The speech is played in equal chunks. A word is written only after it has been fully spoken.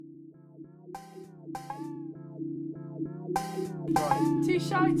Right. Too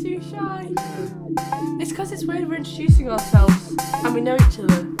shy, too shy. It's because it's weird we're introducing ourselves and we know each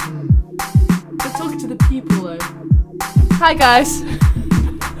other. We're talking to the people though. Hi guys.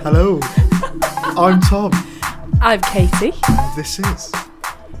 Hello. I'm Tom. I'm Katie. This is...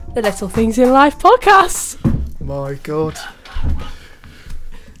 The Little Things in Life podcast. My God.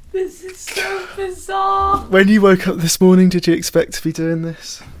 This is so bizarre. When you woke up this morning, did you expect to be doing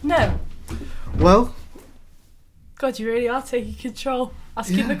this? No. Well... God, you really are taking control.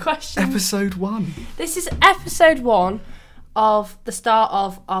 Asking the questions. Episode 1. This is episode 1 of the start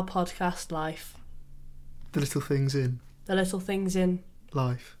of our podcast life. The Little Things in... The Little Things in...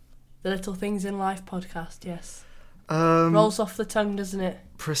 Life. The Little Things in Life podcast, yes. Um, Rolls off the tongue, doesn't it?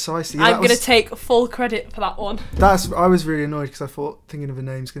 Precisely. I'm going to take full credit for that one. I was really annoyed because I thought thinking of a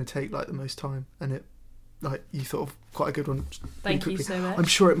name's going to take like the most time, and it, like, you thought of quite a good one. Thank you so much. I'm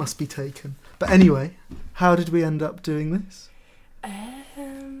sure it must be taken. But anyway, how did we end up doing this?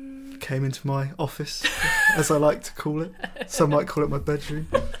 Came into my office, as I like to call it. Some might call it my bedroom.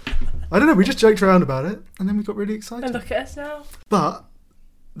 I don't know, we just joked around about it, and then we got really excited. And look at us now. But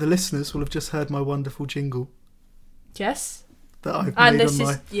the listeners will have just heard my wonderful jingle. Yes. That I've And made this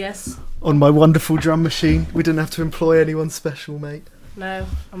is, yes. on my wonderful drum machine. We didn't have to employ anyone special, mate. No,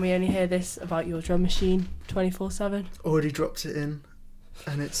 and we only hear this about your drum machine 24/7. Already dropped it in,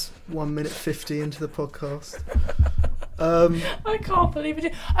 and it's 1 minute 50 into the podcast. I can't believe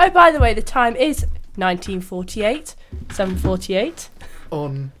it. Oh, by the way, the time is 1948, 7:48.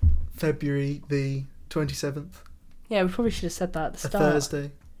 On February the 27th. Yeah, we probably should have said that at the A start.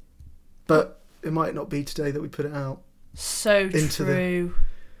 Thursday. But it might not be today that we put it out. So true.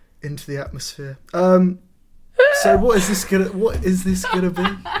 Into the atmosphere. So what is this gonna be?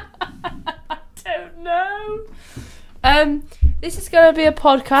 I don't know. This is gonna be a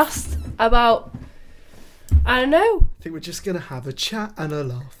podcast about, I don't know. I think we're just gonna have a chat and a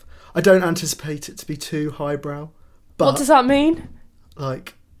laugh. I don't anticipate it to be too highbrow. But What does that mean?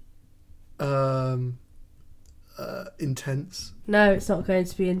 like intense. No, it's not going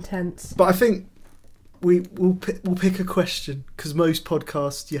to be intense. But I think we'll pick a question, because most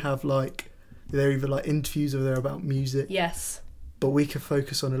podcasts you have like they're either like interviews or they're about music. Yes. But we can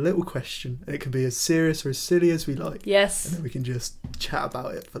focus on a little question, and it can be as serious or as silly as we like. Yes. And then we can just chat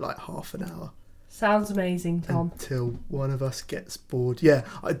about it for like half an hour. Sounds amazing, Tom. Until one of us gets bored. Yeah,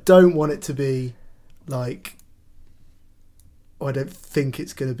 I don't want it to be like... I don't think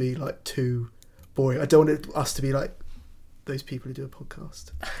it's going to be like too boring. I don't want us to be like those people who do a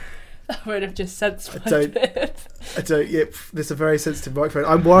podcast. That would have just censored. I don't. Yep, there's a very sensitive microphone.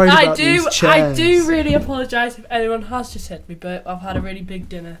 I'm worried about these chairs. I do really apologise if anyone has just heard me burp. I've had a really big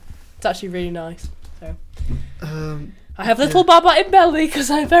dinner. It's actually really nice. So I have little baba in belly because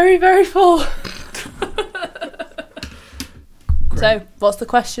I'm very, very full. So, what's the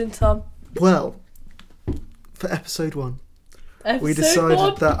question, Tom? Well, for episode 1, we Episode decided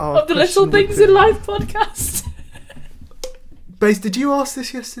 1 that our of the Little question would Things be- in Life podcast. Base, did you ask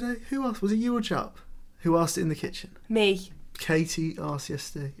this yesterday? Who asked? Was it you or Jup? Who asked it in the kitchen? Me. Katie asked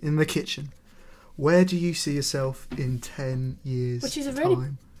yesterday in the kitchen. Where do you see yourself in 10 years' Which is a time? really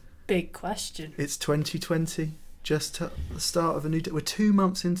big question. It's 2020, just at the start of a new... We're 2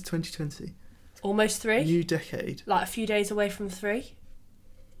 months into 2020. Almost 3. New decade. Like a few days away from 3.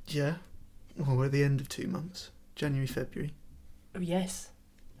 Yeah. Well, we're at the end of 2 months. January, February. Oh, yes.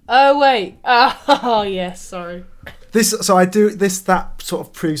 Oh, wait. Oh, yes, sorry. That sort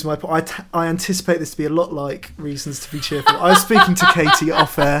of proves my point. I anticipate this to be a lot like Reasons to Be Cheerful. I was speaking to Katie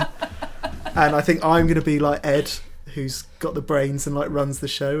off air, and I think I'm going to be like Ed, who's got the brains and like runs the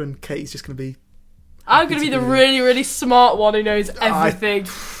show, and Katie's just going to be... I'm going to be the really, really smart one who knows everything.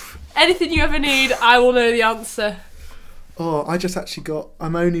 Anything you ever need, I will know the answer. Oh,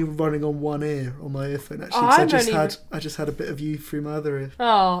 I'm only running on one ear on my earphone actually. I just had a bit of you through my other ear.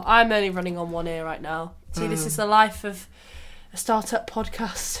 Oh, I'm only running on one ear right now. See, this is the life of a start-up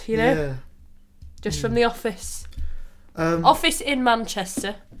podcast, you know? Yeah. Just from the office. Office in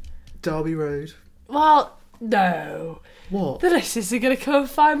Manchester. Derby Road. Well, no. What? The listeners are going to come and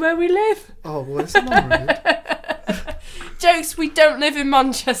find where we live. Oh, well, it's a long road. Jokes, we don't live in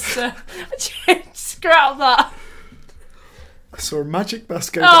Manchester. Scrap that. I saw a magic bus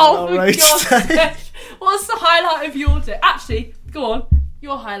go down our road today. What's the highlight of your day? Actually, go on.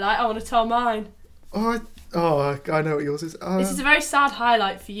 Your highlight. I want to tell mine. I know what yours is. This is a very sad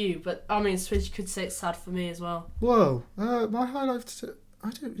highlight for you, but I mean, I suppose you could say it's sad for me as well. Whoa. My highlight...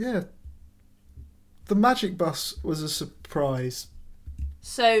 The magic bus was a surprise.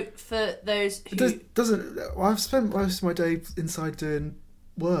 So, for those who... I've spent most of my day inside doing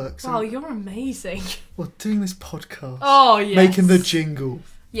works. Wow, you're amazing. Well, doing this podcast. Oh, yes. Making the jingle.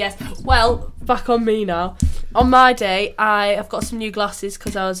 Yes. Well, back on me now. On my day, I've got some new glasses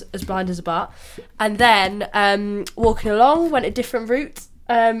because I was as blind as a bat. And then walking along, went a different route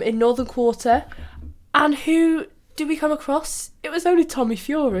in Northern Quarter. And who did we come across? It was only Tommy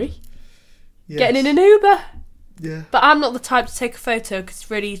Fury. Yes. Getting in an Uber. Yeah. But I'm not the type to take a photo because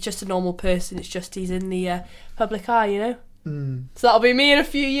really he's just a normal person. It's just he's in the public eye, you know? Mm. So that'll be me in a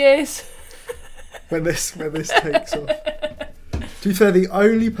few years. when this takes off. To be fair,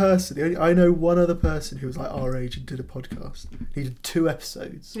 I know one other person who was like our age and did a podcast. He did 2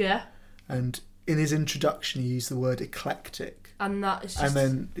 episodes. Yeah. And in his introduction, he used the word eclectic. And that is just... And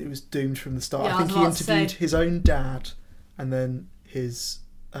then it was doomed from the start. Yeah, I think he interviewed his own dad and then his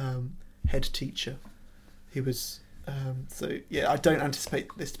head teacher. He was... so, yeah, I don't anticipate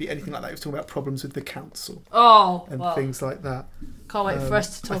this to be anything like that. He was talking about problems with the council. Oh, and things like that. Can't wait for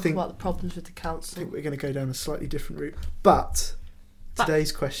us to talk about the problems with the I council. think we're going to go down a slightly different route. But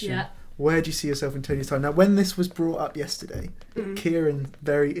today's question, where do you see yourself in 10 years' time? Now, when this was brought up yesterday, Kieran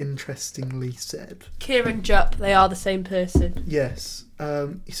very interestingly said... Kieran Jupp, they are the same person. Yes.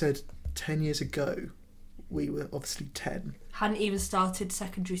 He said 10 years ago, we were obviously 10. Hadn't even started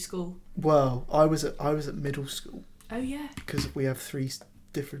secondary school. Well, I was at middle school. Oh, yeah. Because we have 3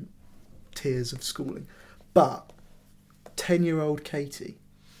 different tiers of schooling. But 10-year-old Katie...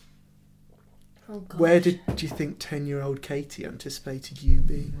 Oh, gosh. Where do you think 10-year-old Katie anticipated you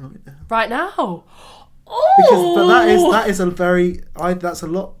being right now? Right now? Oh! Because that is a very... that's a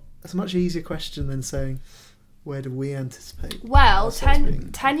much easier question than saying, where do we anticipate? Well,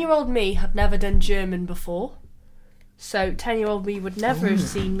 10-year-old me had never done German before. So 10-year-old me would never have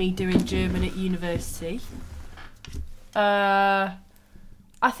seen me doing German at university. I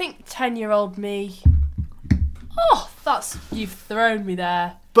think 10-year-old me... Oh, you've thrown me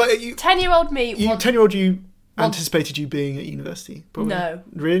there. But 10-year-old me... 10-year-old you anticipated you being at university? Probably. No.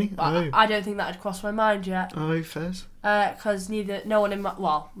 Really? I don't think that had crossed my mind yet. Oh, fair. Because no one in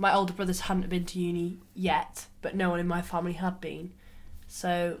my older brothers hadn't been to uni yet, but no one in my family had been.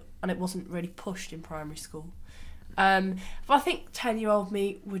 So, and it wasn't really pushed in primary school. But I think 10-year-old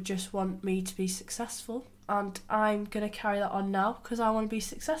me would just want me to be successful, and I'm going to carry that on now because I want to be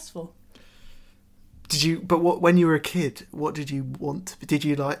successful. When you were a kid, what did you want to be? Did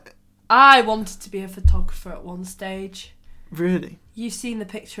you like... I wanted to be a photographer at one stage. Really? You've seen the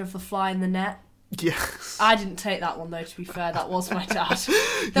picture of the fly in the net? Yes. I didn't take that one though, to be fair. That was my dad.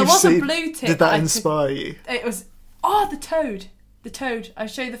 There was a blue tip. Did that inspire you? It was... Oh, the toad. The toad. I'll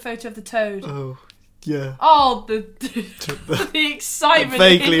show you the photo of the toad. Oh, yeah. Oh, the excitement.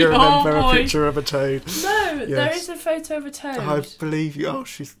 I vaguely in remember your a picture of a toad. No, Yes. there is a photo of a toad. I believe you. Oh,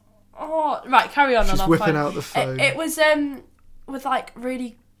 she's... Oh, right, carry on. She's whipping out the phone. It was with like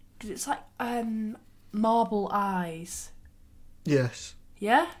really... It's like marble eyes. Yes.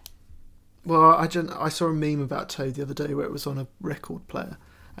 Yeah? Well, I saw a meme about Toad the other day where it was on a record player,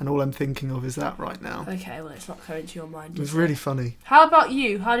 and all I'm thinking of is that right now. Okay, well, it's not coming to your mind. It was really funny. How about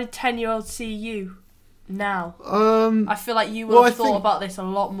you? How did 10-year-olds see you now? I feel like you would have thought about this a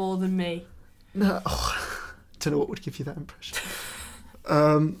lot more than me. No, don't know what would give you that impression.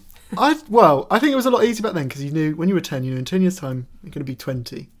 I think it was a lot easier back then because you knew when you were 10, in 10 years' time you're going to be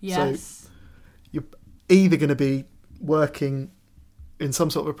 20. Yes. So you're either going to be working in some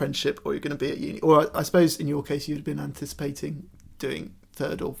sort of apprenticeship or you're going to be at uni. Or I suppose in your case you'd have been anticipating doing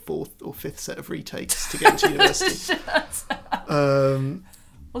 3rd or 4th or 5th set of retakes to get into university. Well,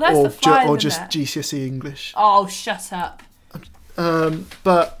 that's the fly in the just net. GCSE English. Oh, shut up.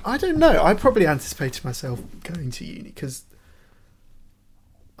 But I don't know. I probably anticipated myself going to uni because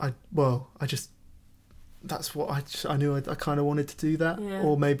that's what I knew I kind of wanted to do that. Yeah.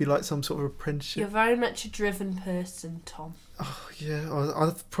 Or maybe like some sort of apprenticeship. You're very much a driven person, Tom. Oh, yeah.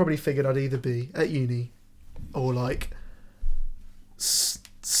 I probably figured I'd either be at uni or like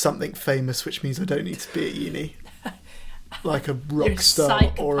something famous, which means I don't need to be at uni. Like a rock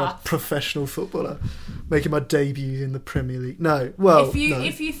star or a professional footballer making my debut in the Premier League. No, well,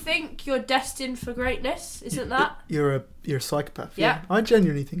 if you think you're destined for greatness, isn't that? You're a psychopath. Yeah. I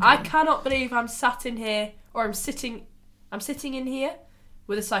genuinely think I cannot believe I'm sat in here, or I'm sitting in here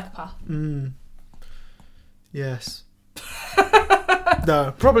with a psychopath. Yes.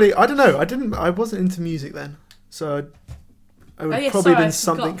 No, probably. I don't know. I wasn't into music then, so I would probably been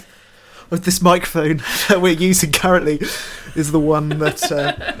something. This microphone that we're using currently is the one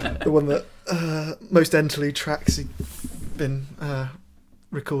that most Interlude tracks have been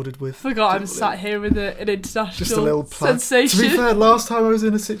recorded with. Forgot I'm sat here with an international just a little plug. sensation. To be fair, last time I was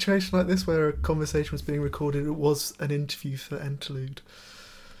in a situation like this where a conversation was being recorded, it was an interview for Interlude.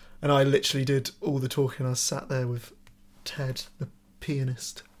 And I literally did all the talking. I was sat there with Ted, the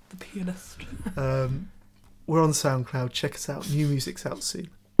pianist. The pianist. We're on SoundCloud. Check us out. New music's out soon.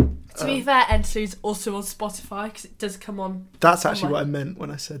 To be fair, Ensley's also on Spotify because it does come on. That's actually what I meant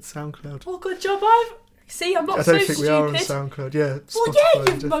when I said SoundCloud. Well, good job, I'm not I so don't think stupid. we are on SoundCloud. Yeah. Well, Spotify, yeah, you've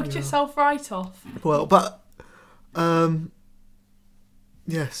definitely mugged are. yourself right off. Well, but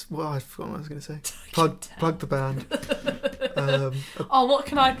yes. Well, I forgot what I was going to say. Plug the band. What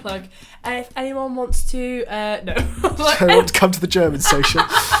can I plug? If anyone wants to, no. I want to come to the German social.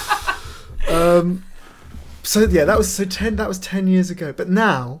 So yeah, that was 10 years ago. But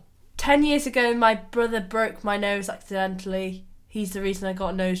now, 10 years ago, my brother broke my nose accidentally. He's the reason I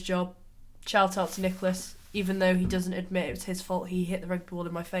got a nose job. Shout out to Nicholas. Even though he doesn't admit it was his fault, he hit the rugby ball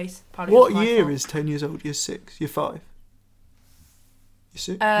in my face. Apparently what it was my year fault. is 10 years old? Year 6? Year 5? Year 6?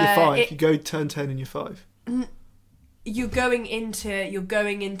 Year 5. You go turn 10 and year 5. You're going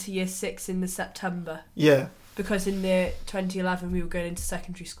into year 6 in the September. Yeah. Because in the 2011 we were going into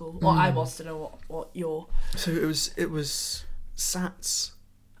secondary school. Or I was, to know what your... So it was SATs.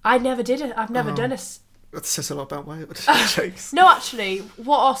 I never did it. I've never done a... That says a lot about my jokes. No, actually,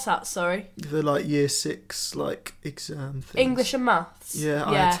 what are SATs, sorry? The like year 6 like exam things. English and maths. Yeah,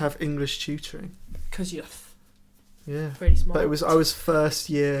 I had to have English tutoring. Because you're Yeah. pretty smart. But I was first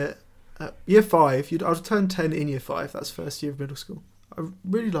year, year 5. I was turned 10 in year 5. That's first year of middle school. I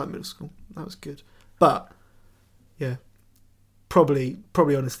really liked middle school. That was good. But yeah, probably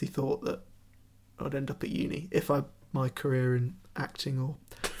honestly thought that I'd end up at uni if my career in acting or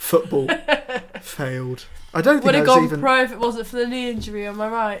football failed. I don't think would I have was gone even pro if it wasn't for the knee injury. Am I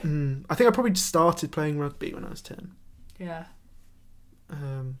right? I think I probably started playing rugby when I was 10. Yeah.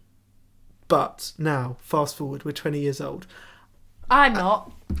 But now, fast forward, we're 20 years old. I'm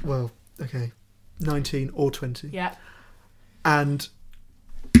not. Well, okay, 19 or 20. Yeah. And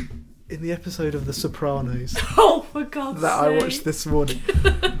in the episode of The Sopranos Oh, for God's that sake. I watched this morning,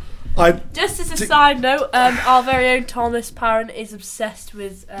 Just as a side note, our very own Thomas Parent is obsessed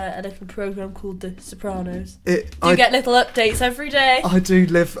with a little program called The Sopranos. You get little updates every day. I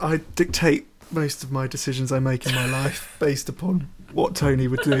dictate most of my decisions I make in my life based upon what Tony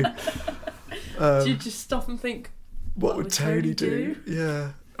would do. Do you just stop and think, what would Tony do?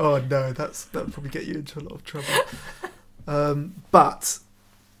 Yeah. Oh no, that would probably get you into a lot of trouble. But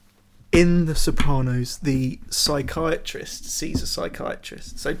in The Sopranos, the psychiatrist sees a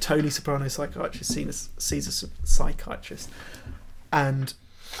psychiatrist. So Tony Soprano's psychiatrist sees a psychiatrist, and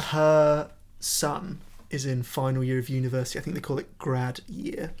her son is in final year of university. I think they call it grad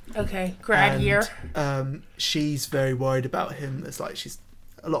year. Okay, grad year. She's very worried about him. There's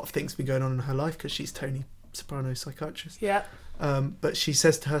a lot of things been going on in her life because she's Tony Soprano's psychiatrist. Yeah. But she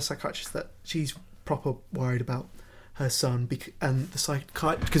says to her psychiatrist that she's proper worried about her son and the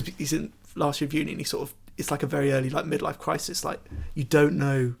psychiatrist, because he's in last year of uni and it's like a very early like midlife crisis. Like you don't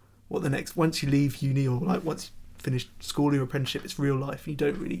know what the next, once you leave uni or like once you finish school or your apprenticeship, it's real life. You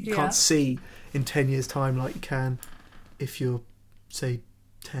can't see in 10 years time like you can if you're say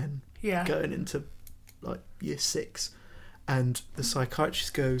 10 going into like year 6. And the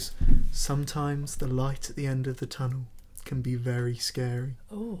psychiatrist goes, sometimes the light at the end of the tunnel can be very scary.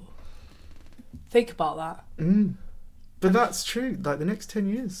 Oh, think about that. But that's true. Like the next 10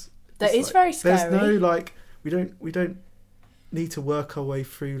 years, that is very scary. There's no like we don't need to work our way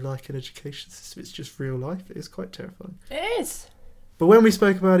through like an education system. It's just real life. It is quite terrifying. It is. But when we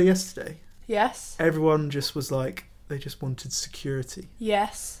spoke about it yesterday, yes, everyone just was like they just wanted security.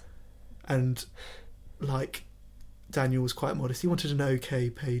 Yes. And like Daniel was quite modest. He wanted an okay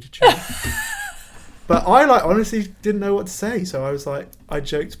paid job. But I honestly didn't know what to say, so I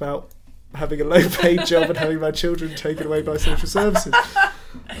joked about having a low paid job and having my children taken away by social services.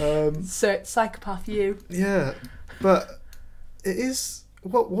 So psychopath you. Yeah, but it is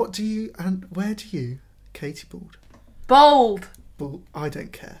what do you and where do you, Katie Bold? Bold. I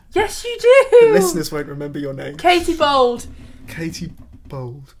don't care. Yes, you do. The listeners won't remember your name. Katie Bold. Katie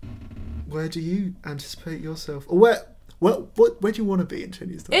Bold. Where do you anticipate yourself? Or where do you want to be in 10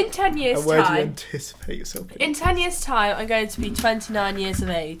 years' time? In 10 years' and where time. do you anticipate yourself being? In 10 years' time, I'm going to be 29 years of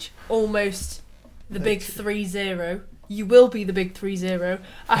age. Almost the big 30. You will be the big 30.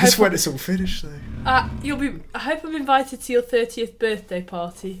 That's when it's all finished, though. I hope I'm invited to your 30th birthday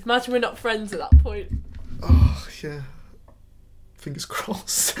party. Imagine we're not friends at that point. Oh, yeah. Fingers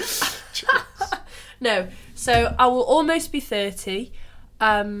crossed. No, so I will almost be 30.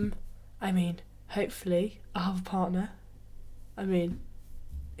 I mean, hopefully I'll have a partner. I mean,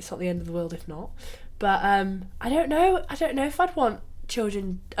 it's not the end of the world if not. But I don't know. I don't know if I'd want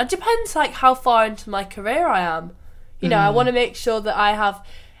children. It depends like how far into my career I am. You know, I want to make sure that I have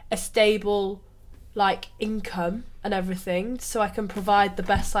a stable, like, income and everything, so I can provide the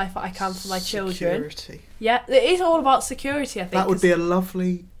best life that I can for my children. Security. Yeah, it is all about security, I think. That would be a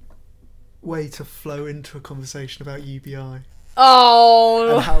lovely way to flow into a conversation about UBI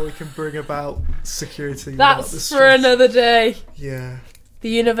Oh, and how we can bring about security. without the that's stress. for another day. Yeah. The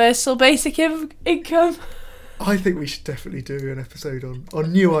universal basic income. I think we should definitely do an episode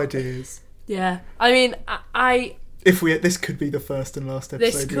on new ideas. Yeah, I mean, This could be the first and last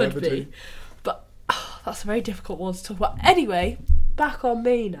episode this we ever could be, do. but that's a very difficult one to talk about. Anyway, back on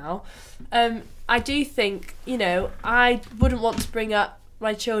me now. I do think, you know, I wouldn't want to bring up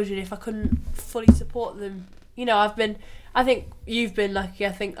my children if I couldn't fully support them. You know, I think you've been lucky.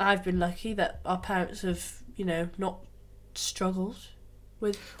 I think I've been lucky that our parents have, you know, not struggled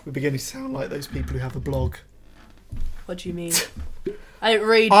with. We're beginning to sound like those people who have a blog. What do you mean? I don't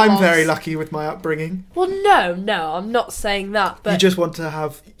read. I'm blogs. very lucky with my upbringing. Well, no, I'm not saying that. But You just want to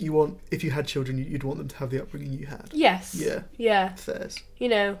have, if you had children, you'd want them to have the upbringing you had. yes, yeah. Fairs. You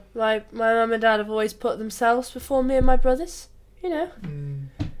know, my mum and dad have always put themselves before me and my brothers. You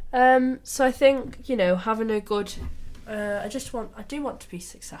know. So I think, you know, having a good. I do want to be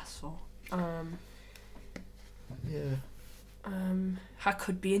successful. Yeah. I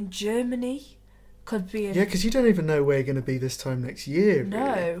could be in Germany. Could be in. Yeah, because you don't even know where you're going to be this time next year.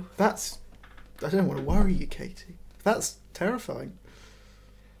 No. Really. I don't want to worry you, Katie. That's terrifying.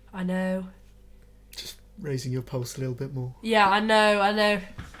 I know. Just raising your pulse a little bit more. Yeah, I know.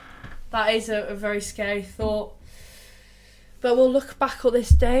 That is a very scary thought. But we'll look back on this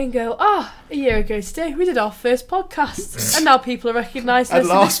day and go, a year ago today we did our first podcast, and now people are recognising us. And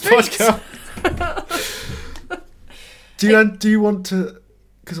last in the streets. podcast. Do you want to?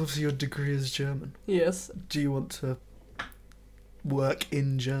 Because obviously your degree is German. Yes. Do you want to work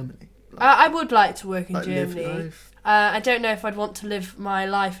in Germany? I would like to work in Like live Germany. life? I don't know if I'd want to live my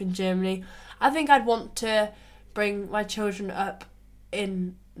life in Germany. I think I'd want to bring my children up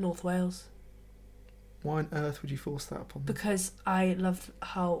in North Wales. Why on earth would you force that upon them? Because I love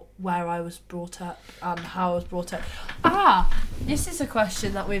where I was brought up and how I was brought up. This is a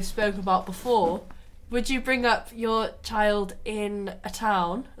question that we've spoken about before. Would you bring up your child in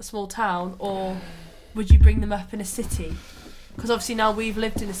a small town, or would you bring them up in a city? Because obviously now we've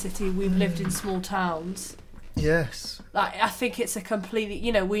lived in a city, we've lived in small towns. Yes. Like, I think it's a completely,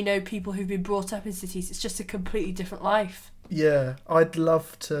 you know, we know people who've been brought up in cities. It's just a completely different life. Yeah, I'd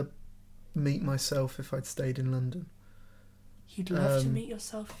love to meet myself if I'd stayed in London. You'd love to meet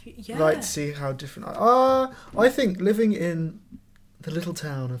yourself. Yeah. Like, see how different. I think living in the little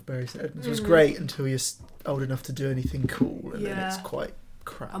town of Bury St Edmunds was great until you're old enough to do anything cool, and then it's quite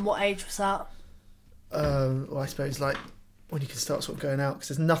crap. And what age was that? Well, I suppose like when you can start sort of going out, because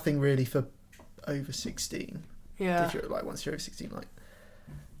there's nothing really for over 16. Yeah. If you're like once you're over 16, like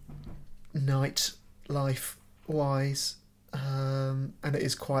night life wise, and it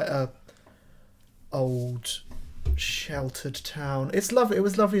is quite a old sheltered town. It's lovely. It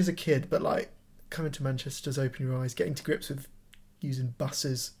was lovely as a kid, but like coming to Manchester does open your eyes. Getting to grips with using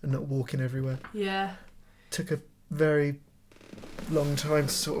buses and not walking everywhere. Yeah. Took a very long time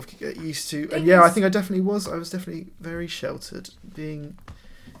to sort of get used to. And I think I was definitely very sheltered. Being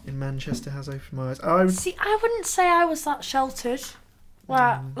in Manchester has opened my eyes. See, I wouldn't say I was that sheltered.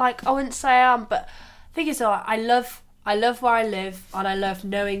 Well, like, I wouldn't say I am, but the thing is, though, I love where I live, and I love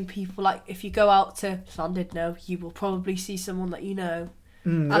knowing people. Like, if you go out to Llandudno, you will probably see someone that you know.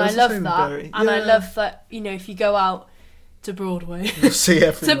 And I love that. And I love that, you know, if you go out to Broadway, you'll see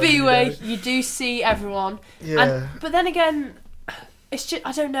everyone. to B-Way, you do see everyone. Yeah. But then again, it's just,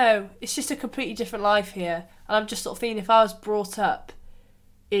 I don't know, it's just a completely different life here. And I'm just sort of thinking, if I was brought up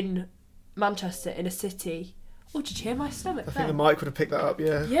in Manchester, in a city... Oh, did you hear my stomach I think the mic would have picked that up,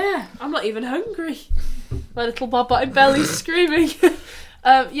 yeah. Yeah, I'm not even hungry. My little bottom belly's screaming. If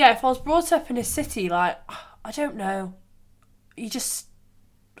I was brought up in a city, like, I don't know. I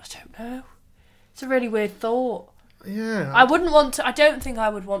don't know. It's a really weird thought. Yeah. I don't think I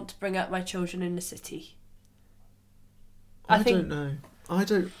would want to bring up my children in a city. I don't know.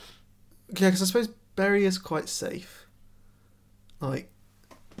 Yeah, because I suppose Bury is quite safe. Like,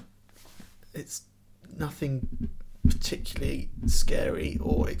 it's nothing particularly scary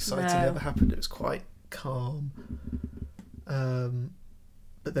or exciting ever happened. It was quite calm.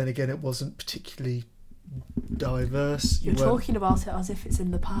 But then again, it wasn't particularly diverse. You're talking about it as if it's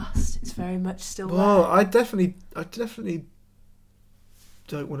in the past. It's very much still well, there. I definitely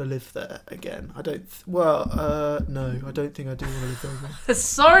don't want to live there again. No, I don't think I do want to live there again.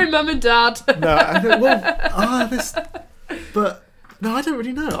 Sorry, Mum and Dad. No, but no, I don't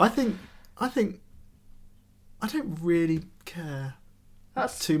really know. I think I don't really care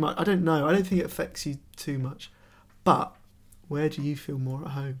That's too much. I don't know. I don't think it affects you too much. But where do you feel more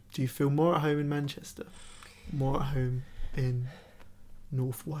at home? Do you feel more at home in Manchester? More at home in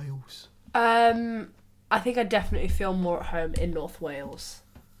North Wales? I think I definitely feel more at home in North Wales.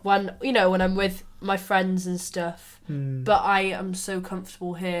 When I'm with my friends and stuff. But I am so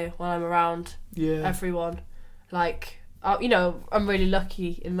comfortable here when I'm around everyone. Like, I'm really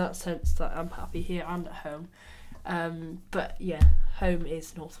lucky in that sense that I'm happy here and at home. But yeah, home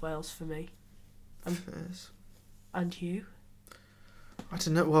is North Wales for me. And you? I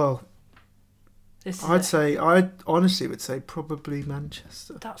don't know. Well, I honestly would say probably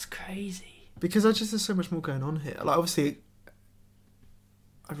Manchester. That's crazy. Because there's so much more going on here. Like, obviously,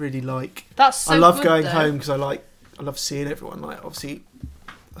 I really like. That's so I love good, going though. home because I love seeing everyone. Like, obviously,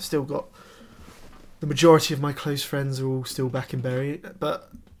 I've still got the majority of my close friends are all still back in Bury.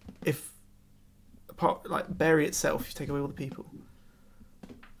 But apart like Bury itself, you take away all the people.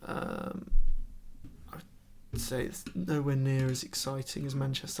 I'd say it's nowhere near as exciting as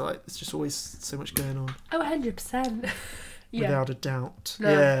Manchester. Like, there's just always so much going on. Oh, 100%. Yeah. Without a doubt. No.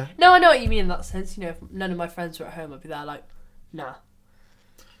 Yeah. No, I know what you mean in that sense. If none of my friends were at home, I'd be there like, nah.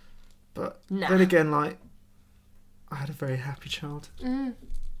 But nah. then again, like, I had a very happy childhood.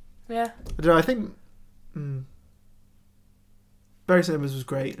 Yeah. I don't know, I think Bury St Edmunds was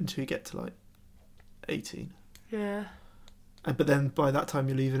great until you get to like 18. Yeah. But then by that time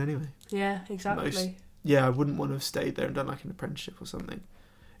you're leaving anyway. Yeah, exactly. I wouldn't want to have stayed there and done like an apprenticeship or something.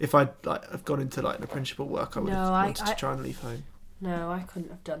 If I'd like have gone into like an apprenticeship or work, I would have wanted to try and leave home. No, I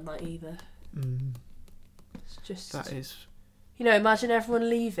couldn't have done that either. It's just that is. Imagine everyone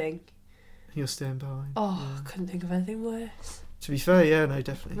leaving. You're staying behind. Oh, I couldn't think of anything worse. To be fair, yeah, no,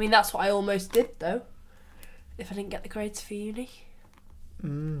 definitely. I mean, that's what I almost did though. If I didn't get the grades for uni.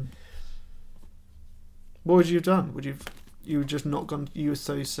 What would you have done? You would just not gone? You were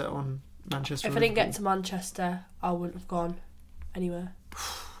so set on Manchester. If I didn't get to Manchester, I wouldn't have gone anywhere.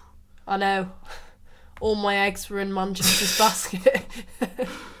 I know. All my eggs were in Manchester's basket.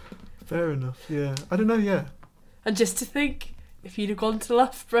 Fair enough, yeah. I don't know, yeah. And just to think, if you'd have gone to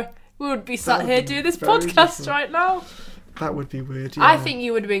Loughborough, we would be sat here doing this podcast right now. That would be weird, yeah. I think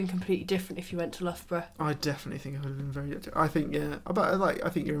you would have been completely different if you went to Loughborough. I definitely think I would have been very different. I think, yeah. I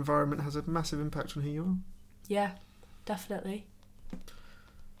think your environment has a massive impact on who you are. Yeah, definitely.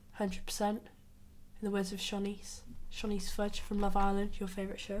 100%. In the words of Shawnee's Fudge from Love Island, your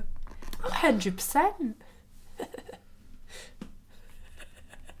favourite show. 100%.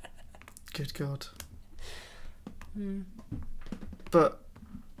 Good God. But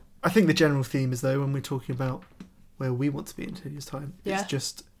I think the general theme is, though, when we're talking about where we want to be in 2 years' time, it's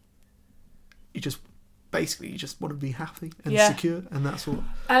just you just want to be happy and secure, and that's what.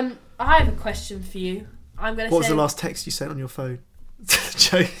 I have a question for you. I'm going to. What was the last text you sent on your phone?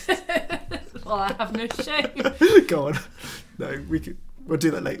 Joke. Well, I have no shame. Go on. No, we'll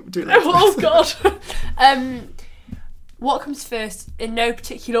do that later. We'll do it later. Oh God. What comes first in no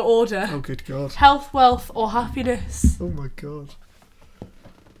particular order? Oh, good God. Health, wealth, or happiness? Oh my God.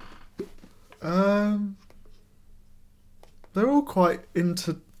 They're all quite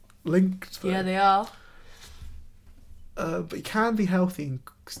interlinked, though. Yeah, they are. But you can be healthy and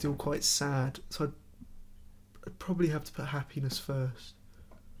still quite sad. So I'd probably have to put happiness first.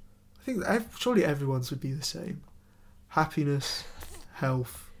 I think surely everyone's would be the same. Happiness,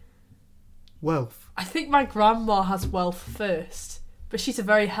 health, wealth. I think my grandma has wealth first, but she's a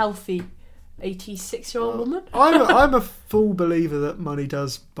very healthy 86-year-old woman. I'm a full believer that money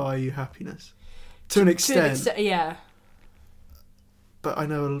does buy you happiness. To an extent. Yeah. But I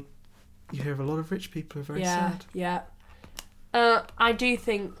know you hear of a lot of rich people who are very sad. Yeah. I do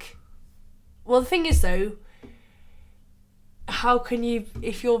think. Well, the thing is though, how can you,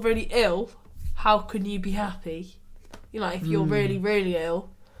 if you're really ill, how can you be happy? If you're really, really ill.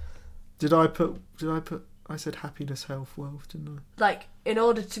 Did I said happiness, health, wealth, didn't I? Like, in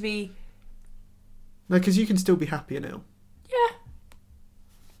order to be. No, because you can still be happy and ill. Yeah.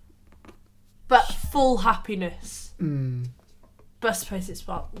 But full happiness. But I suppose it's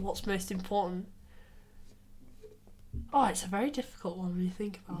about what's most important. Oh, it's a very difficult one when you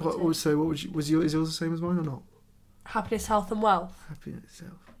think about it. So what would you, is yours the same as mine or not? Happiness, health and wealth. Happiness,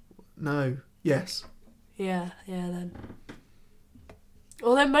 health. No. Yes. Yeah, then.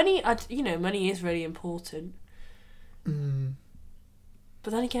 Although money, money is really important.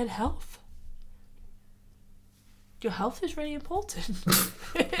 But then again, health. Your health is really important.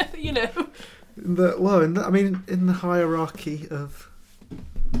 In the hierarchy of,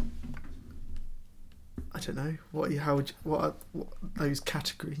 I don't know, what are those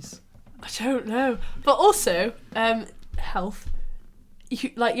categories? I don't know, but also health.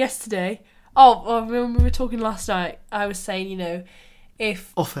 like yesterday. Oh, well, when we were talking last night, I was saying, you know,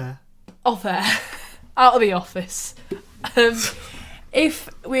 if Off air. Out of the office, if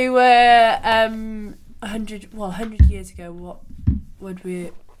we were 100 years ago, what would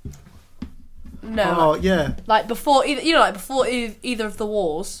we? No. Oh yeah. Like before, before either of the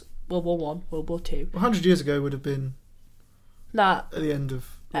wars, World War One, World War Two. 100 years ago would have been Nah. at the end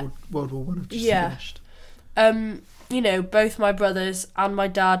of World War One. Have just finished. You know, both my brothers and my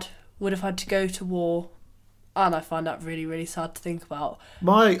dad would have had to go to war, and I find that really, really sad to think about.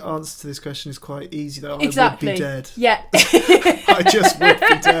 My answer to this question is quite easy though. Exactly. I would be dead. Yeah. I just would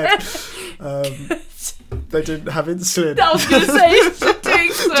be dead. They didn't have insulin. I was going to say,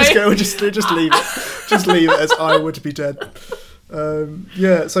 doing so. just leave it. Just leave it as I would be dead.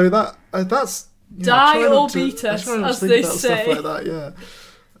 Yeah. So that's die or beat us, as they say. Stuff like that. Yeah.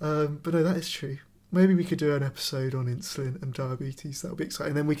 But no, that is true. Maybe we could do an episode on insulin and diabetes. That would be exciting.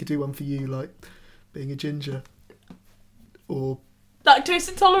 And then we could do one for you, like being a ginger or lactose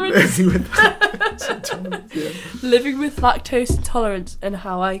intolerance. Yeah. Living with lactose intolerance and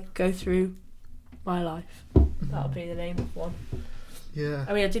how I go through my life. That'll be the name of one. Yeah.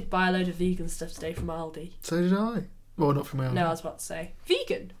 I mean, I did buy a load of vegan stuff today from Aldi. So did I. Well, not from Aldi. No, I was about to say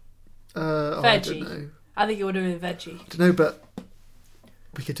vegan. Veggie. I don't know. I think it would have been veggie. I don't know, but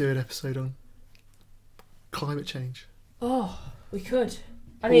we could do an episode on climate change. Oh, we could.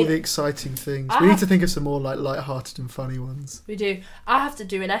 All the exciting things. We need to think of some more like light-hearted and funny ones. We do. I have to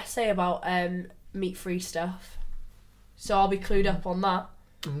do an essay about meat-free stuff, so I'll be clued up on that.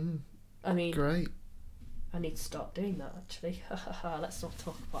 I mean, great. I need to start doing that actually. Let's not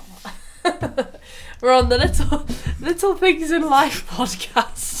talk about that. We're on the little things in life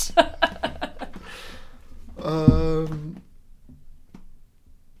podcast.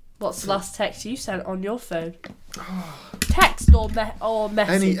 What's the last text you sent on your phone? Text or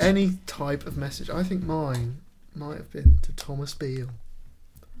message? Any type of message. I think mine might have been to Thomas Beale.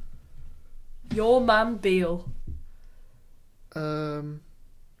 Your man Beale.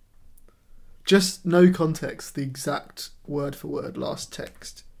 Just no context. The exact word for word last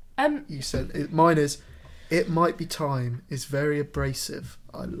text you sent. Mine is, "It might be time. Is very abrasive.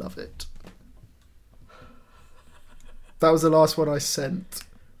 I love it." That was the last one I sent.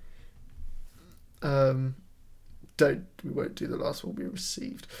 We won't do the last one we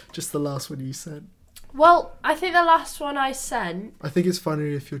received. Just the last one you sent. Well, I think the last one I sent. I think it's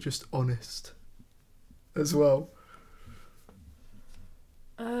funnier if you're just honest, as well.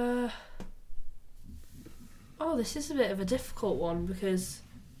 Oh, this is a bit of a difficult one because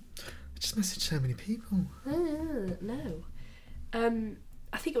I just messaged so many people. No.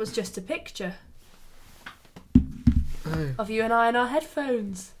 I think it was just a picture of you and I in our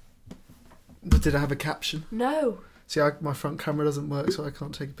headphones. But did I have a caption? No. See, my front camera doesn't work, so I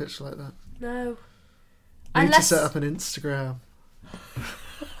can't take a picture like that. No. I need to set up an Instagram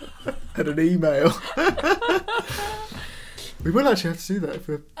and an email. We will actually have to do that if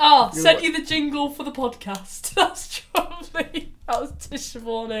we're... sent you the jingle for the podcast. That was Tish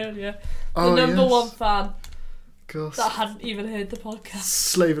Siobhan earlier. The number one fan. Gosh. That hadn't even heard the podcast.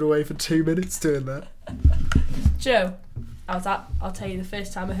 Slaving away for 2 minutes doing that. Joe, I'll tell you the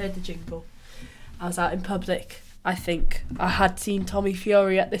first time I heard the jingle. I was out in public. I think I had seen Tommy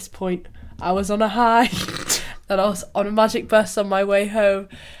Fury at this point. I was on a high. And I was on a magic bus on my way home.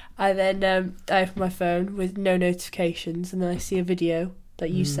 I then I opened my phone with no notifications, and then I see a video that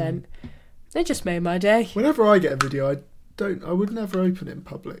you sent. It just made my day. Whenever I get a video, I would never open it in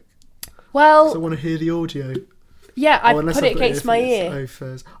public. Well, 'cause I want to hear the audio. Yeah, I put it against my ear. Oh,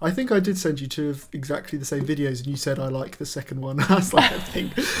 fairs. I think I did send you two of exactly the same videos, and you said I like the second one. I was like, I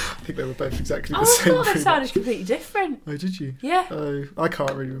think they were both exactly the same. I thought they sounded completely different. Oh, did you? Yeah. Oh, I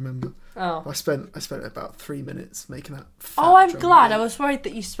can't really remember. Oh. I spent about 3 minutes making that. I'm glad. Beat. I was worried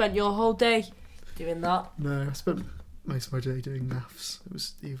that you spent your whole day doing that. No, I spent most of my day doing maths. It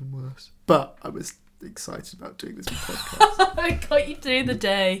was even worse. But I was excited about doing this podcast. I got you through the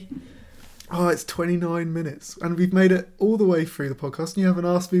day. Oh, it's 29 minutes, and we've made it all the way through the podcast, and you haven't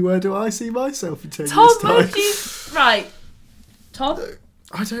asked me where do I see myself in 10 years' time. Right. Tom?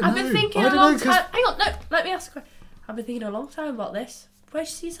 I don't know. I've been thinking a long time. Hang on, no, let me ask a question. I've been thinking a long time about this. Where do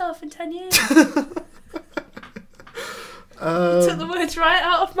you see yourself in 10 years? You took the words right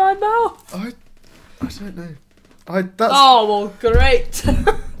out of my mouth. I don't know. Oh, well, great.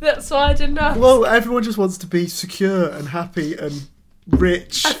 That's why I didn't ask. Well, everyone just wants to be secure and happy and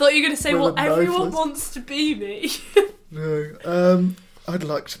rich. I thought you were going to say, well, everyone wants to be me. No. I'd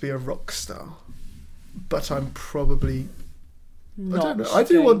like to be a rock star, but I'm probably... Not I don't know. I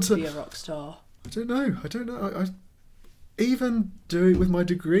do want to be a rock star. I don't know. even do it with my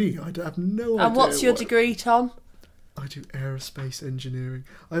degree. I have no idea. And what's your degree, Tom? I do aerospace engineering.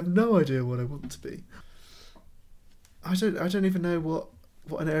 I have no idea what I want to be. I don't even know what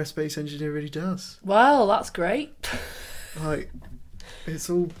an aerospace engineer really does. Well, that's great. Like, it's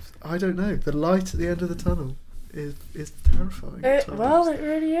all, I don't know. The light at the end of the tunnel is terrifying. at times. Well, it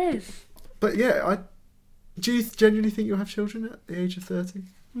really is. But yeah, do you genuinely think you'll have children at the age of 30?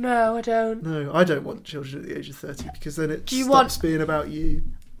 No, I don't. No, I don't want children at the age of 30 because then it Do you stops being about you.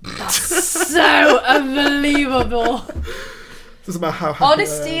 That's so unbelievable. Doesn't matter how happy I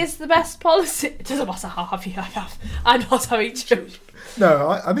Honesty am. is the best policy. It doesn't matter how happy I am. I'm not having children. No,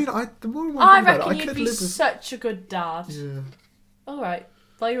 I mean, the more and more I I think about reckon it, I you'd could be live with... such a good dad. Yeah, All right,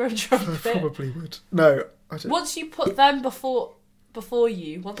 while you're on trumpet. I probably would. No, I don't. Once you put them before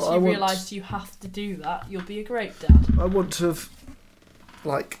you, once But I you want- realise you have to do that, you'll be a great dad. I want to have,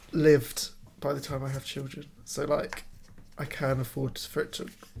 like, lived by the time I have children. So, like, I can afford for it to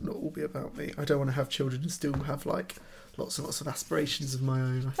not all be about me. I don't want to have children and still have, like, lots and lots of aspirations of my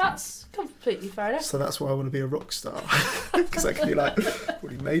own. I think. That's completely fair enough. So that's why I want to be a rock star. Because I can be like, well,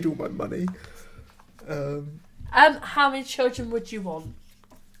 he made all my money. How many children would you want?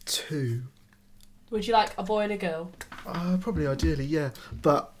 2. Would you like a boy and a girl? Probably ideally, yeah.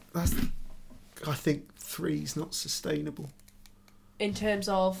 But I think 3's not sustainable. In terms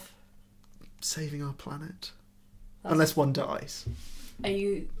of... Saving our planet. That's- Unless one dies. Are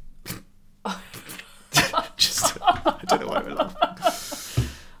you... Just, I don't know why we're laughing.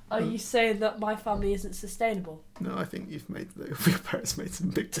 Are you saying that my family isn't sustainable? No, I think your parents made some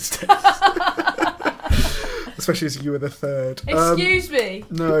big mistakes. Especially as you were the 3rd. Excuse me.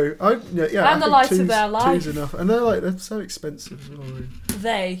 No, yeah. I'm the light of their life. 2's enough, and they're so expensive as well. Really.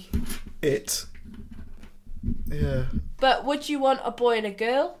 They. Yeah. But would you want a boy and a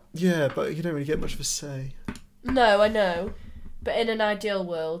girl? Yeah, but you don't really get much of a say. No, I know. But in an ideal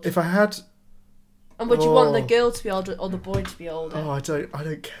world. If I had... And would you want the girl to be older or the boy to be older? Oh, I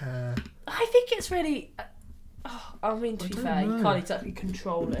don't care. I think it's really... I mean, to be don't fair, you know. can't exactly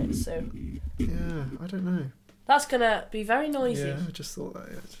control it, so... Yeah, I don't know. That's going to be very noisy. Yeah, I just thought that.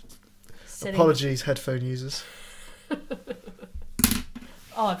 Yeah. Silly. Apologies, headphone users.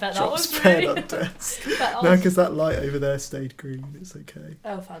 Oh, I bet that Drops was pen really... on desk. that No, was- because that light over there stayed green. It's okay.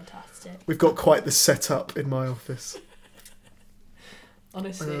 Oh, fantastic. We've got quite the setup in my office.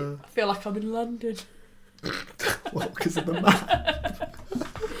 Honestly, I feel like I'm in London. Well, because of the map.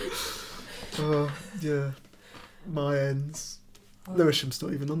 Yeah. My ends. Lewisham's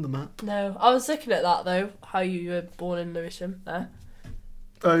not even on the map. No, I was looking at that though, how you were born in Lewisham there.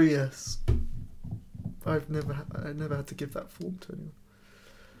 Oh, yes. I never had to give that form to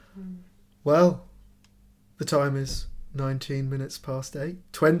anyone. Well, the time is 19 minutes past 8.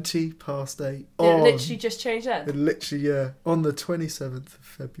 20 past 8. It literally just changed then. It literally, yeah. On the 27th of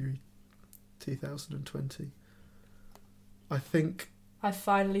February 2020. I think... I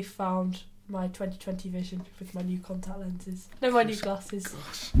finally found my 2020 vision with my new contact lenses. No, my new glasses.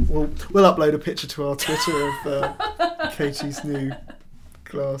 Gosh. We'll upload a picture to our Twitter of Katie's new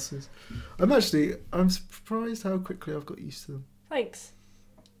glasses. I'm surprised how quickly I've got used to them. Thanks.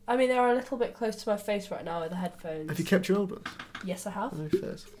 I mean, they're a little bit close to my face right now with the headphones. Have you kept your old ones? Yes, I have. No,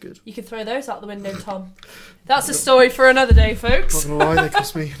 fair. Good. You can throw those out the window, Tom. That's a story for another day, folks. Not gonna lie, they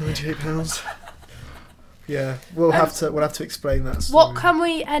cost me £98. Yeah, we'll have to explain that story. What can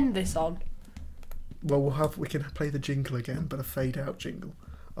we end this on? Well, we can play the jingle again, but a fade out jingle.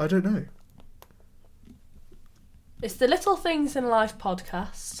 I don't know. It's the Little Things in Life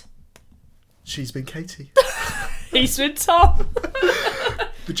podcast. She's been Katie. He's been Tom.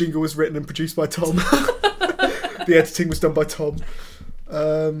 The jingle was written and produced by Tom. The editing was done by Tom.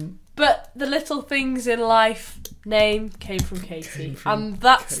 But the Little Things in Life name came from Katie. Came from And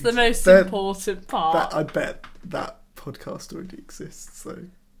that's Katie. the most That- important part. I bet that podcast already exists, so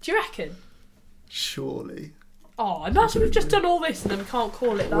Do you reckon? surely. Oh, imagine we've just done all this and then we can't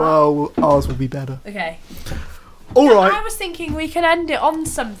call it that. Well, ours will be better. Okay. All right. I was thinking we can end it on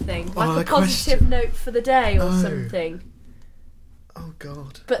something, like a a positive question. note for the day or Oh. something. Oh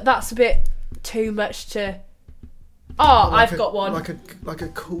God. But that's a bit too much to... Oh, Like I've got one. Like a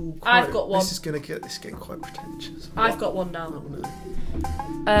cool quote. I've got one. This is getting quite pretentious. I've got one now. Oh,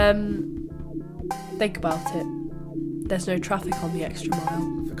 no. Think about it. There's no traffic on the extra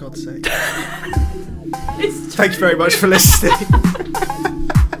mile. For God's sake. It's Thank you very much for listening.